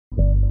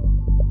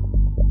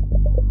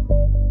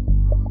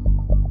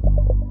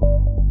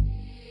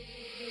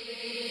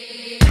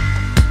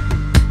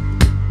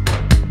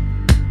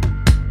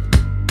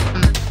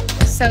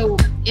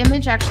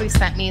Image actually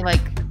sent me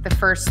like the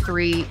first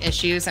 3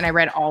 issues, and I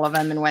read all of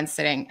them in one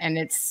sitting. And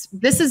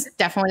this is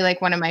definitely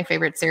like one of my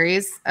favorite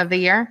series of the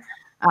year.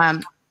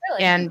 Really?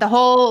 And the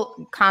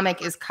whole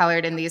comic is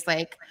colored in these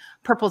like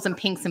purples and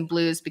pinks and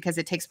blues because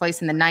it takes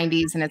place in the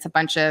 90s, and it's a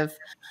bunch of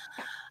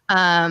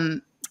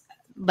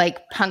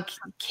like punk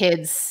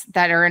kids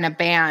that are in a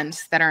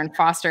band that are in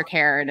foster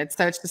care. And it's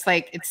just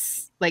like,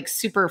 it's like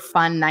super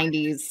fun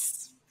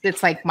 90s.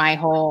 It's like my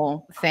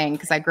whole thing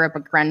because I grew up a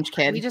grunge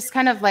kid. We just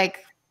kind of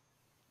like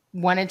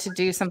wanted to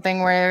do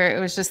something where it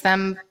was just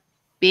them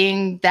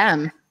being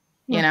them,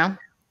 you know?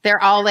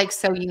 They're all like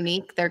so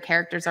unique. Their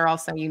characters are all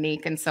so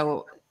unique and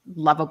so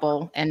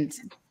lovable and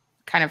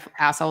kind of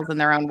assholes in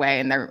their own way,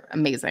 and they're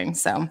amazing.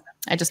 So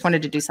I just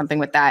wanted to do something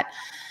with that.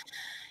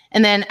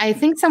 And then I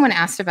think someone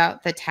asked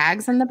about the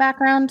tags in the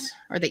background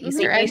or the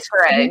Easter eggs.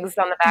 Easter eggs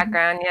on the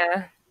background,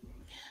 yeah.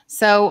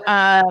 So,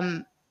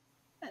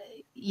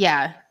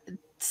 yeah.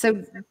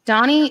 So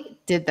Donnie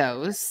did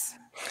those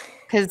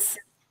because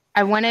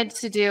I wanted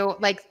to do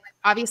like,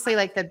 obviously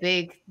like the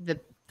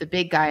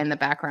big guy in the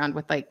background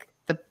with like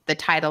the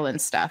title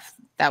and stuff.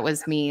 That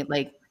was me,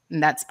 like,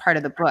 and that's part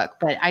of the book.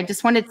 But I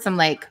just wanted some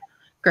like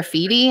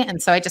graffiti.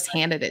 And so I just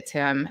handed it to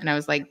him and I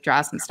was like,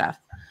 draw some stuff.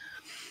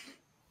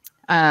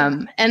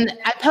 And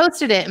I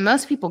posted it and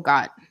most people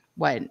got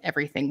what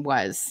everything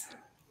was.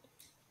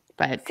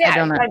 But yeah, I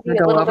don't know. Do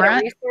a little bit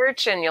of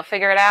research and you'll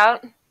figure it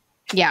out.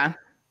 Yeah.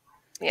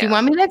 Do you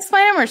want me to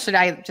explain them, or should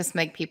I just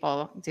make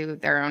people do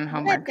their own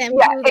homework? Yeah,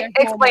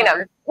 explain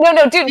them.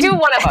 No, do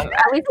one of them.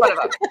 At least one of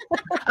them.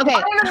 Okay. I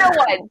want to know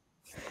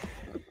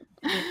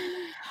one.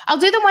 I'll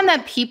do the one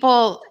that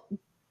people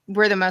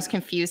were the most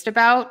confused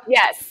about.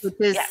 Yes. Which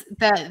is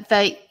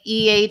the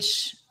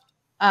EH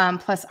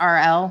plus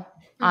RL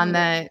on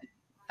the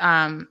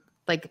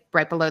like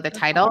right below the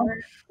title.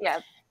 Yeah.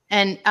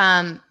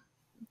 And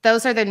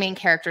those are the main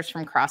characters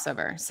from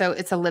Crossover. So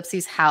it's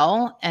Ellipses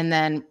Hell and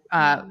then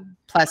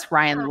plus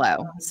Ryan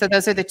Lowe. So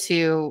those are the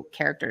 2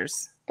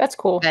 characters. That's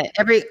cool. But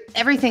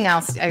everything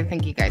else, I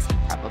think you guys can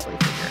probably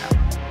figure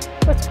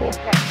out. That's cool.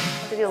 Okay.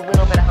 I'll do a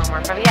little bit of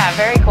homework, but yeah,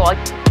 very cool.